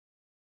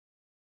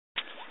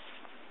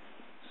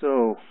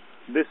So,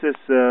 this is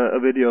a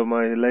video of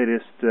my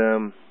latest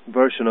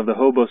version of the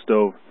hobo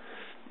stove.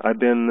 I've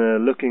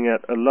been looking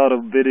at a lot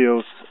of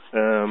videos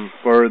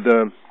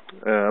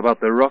about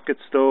the rocket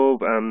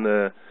stove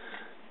and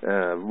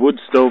wood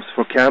stoves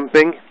for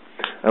camping,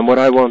 and what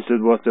I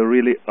wanted was a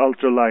really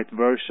ultralight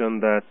version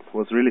that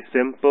was really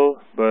simple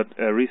but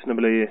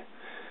reasonably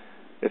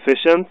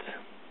efficient,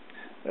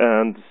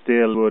 and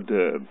still would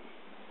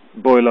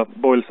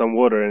boil some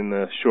water in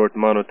a short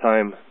amount of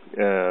time.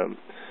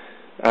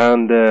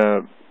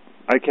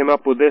 I came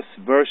up with this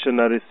version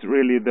that is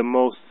really the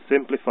most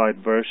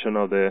simplified version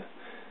of the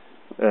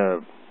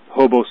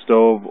hobo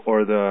stove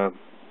or the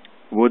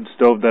wood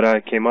stove that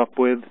I came up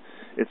with.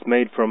 It's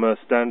made from a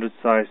standard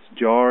size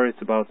jar.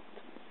 It's about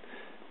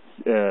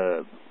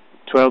 12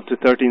 to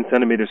 13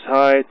 centimeters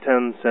high,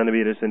 10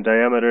 centimeters in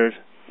diameter,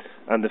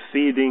 and the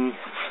feeding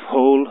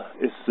hole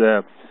is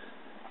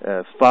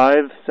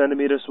 5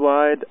 centimeters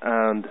wide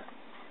and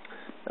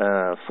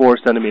 4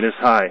 centimeters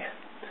high.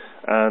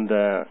 And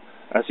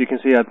as you can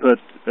see, I put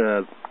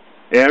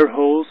air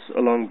holes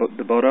along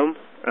the bottom,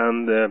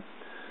 and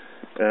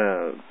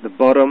the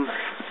bottom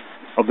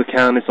of the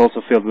can is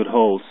also filled with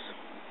holes.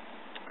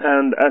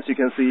 And as you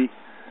can see,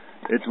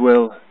 it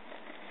will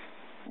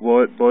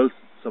boil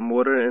some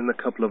water in a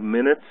couple of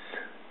minutes.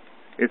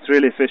 It's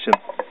really efficient,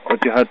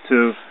 but you have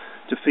to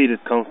feed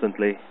it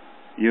constantly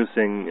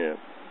using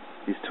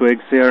these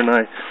twigs here, and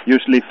I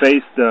usually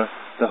face the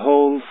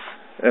hole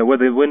where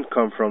the wind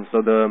comes from,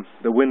 so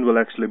the wind will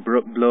actually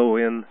blow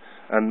in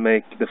and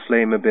make the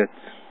flame a bit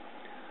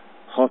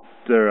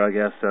hotter, I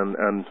guess,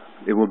 and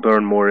it will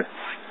burn more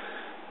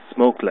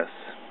smokeless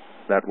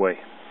that way.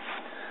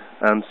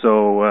 And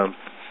so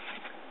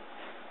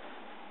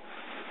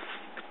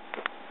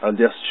I'll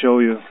just show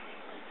you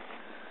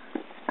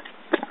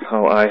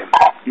how I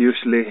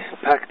usually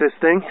pack this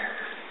thing.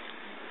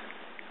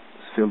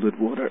 It's filled with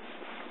water,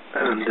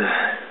 and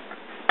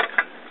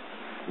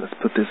let's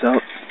put this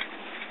out.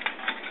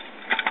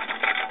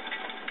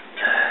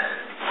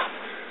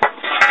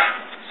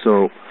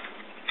 So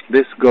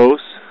this goes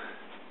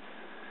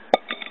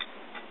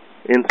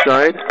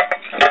inside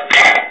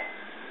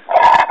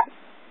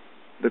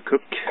the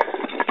cook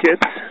kit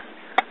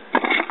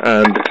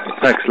and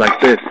packs like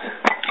this.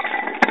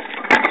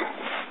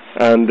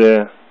 And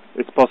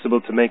it's possible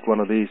to make one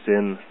of these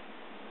in,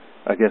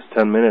 I guess,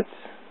 10 minutes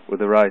with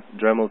the right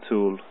Dremel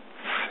tool.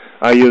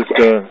 I used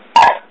a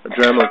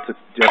Dremel to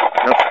just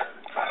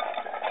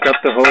cut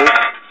the hole.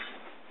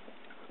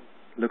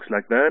 Looks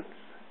like that.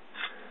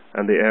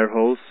 And the air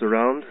holes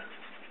around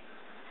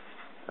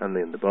and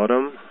in the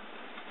bottom.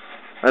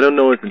 I don't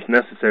know if it's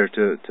necessary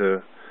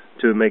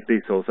to make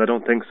these holes. I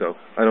don't think so.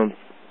 I don't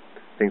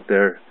think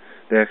they're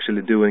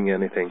actually doing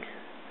anything.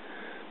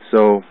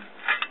 So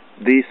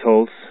these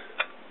holes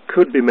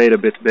could be made a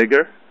bit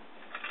bigger,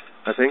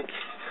 I think.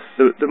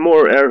 The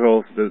more air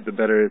holes, the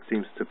better it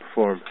seems to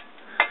perform.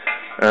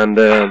 And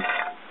the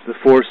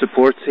 4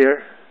 supports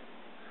here,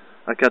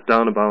 I cut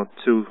down about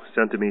 2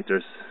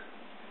 centimeters.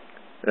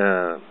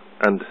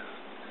 And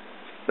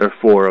there are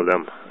 4 of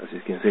them, as you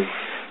can see.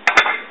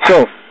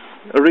 So,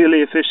 a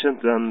really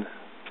efficient and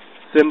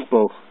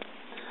simple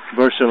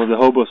version of the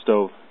hobo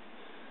stove,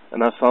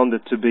 and I found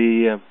it to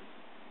be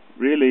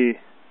really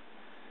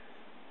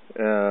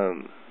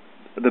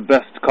the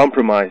best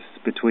compromise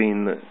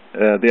between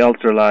the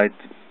ultralight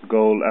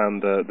goal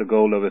and the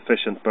goal of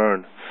efficient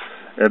burn.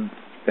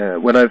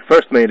 When I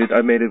first made it,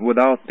 I made it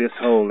without this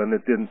hole, and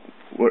it didn't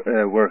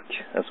work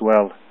as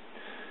well.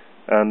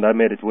 And I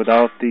made it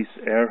without these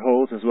air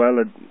holes as well,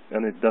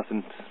 and it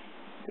doesn't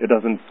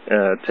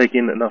take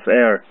in enough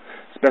air,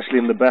 especially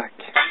in the back.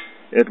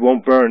 It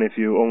won't burn if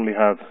you only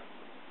have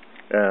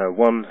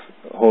one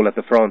hole at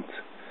the front,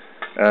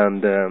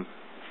 and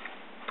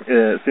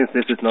since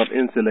this is not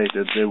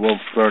insulated, it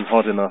won't burn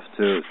hot enough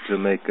to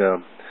make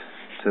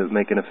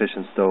an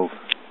efficient stove.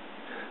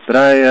 But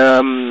I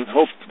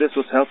hope this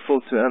was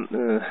helpful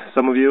to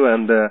some of you,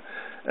 and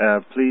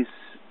please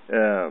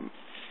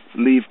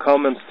leave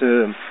comments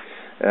to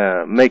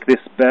make this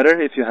better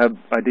if you have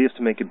ideas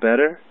to make it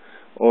better,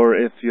 or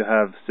if you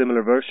have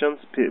similar versions,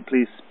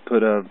 please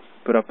put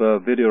up a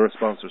video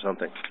response or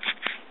something.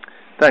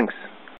 Thanks.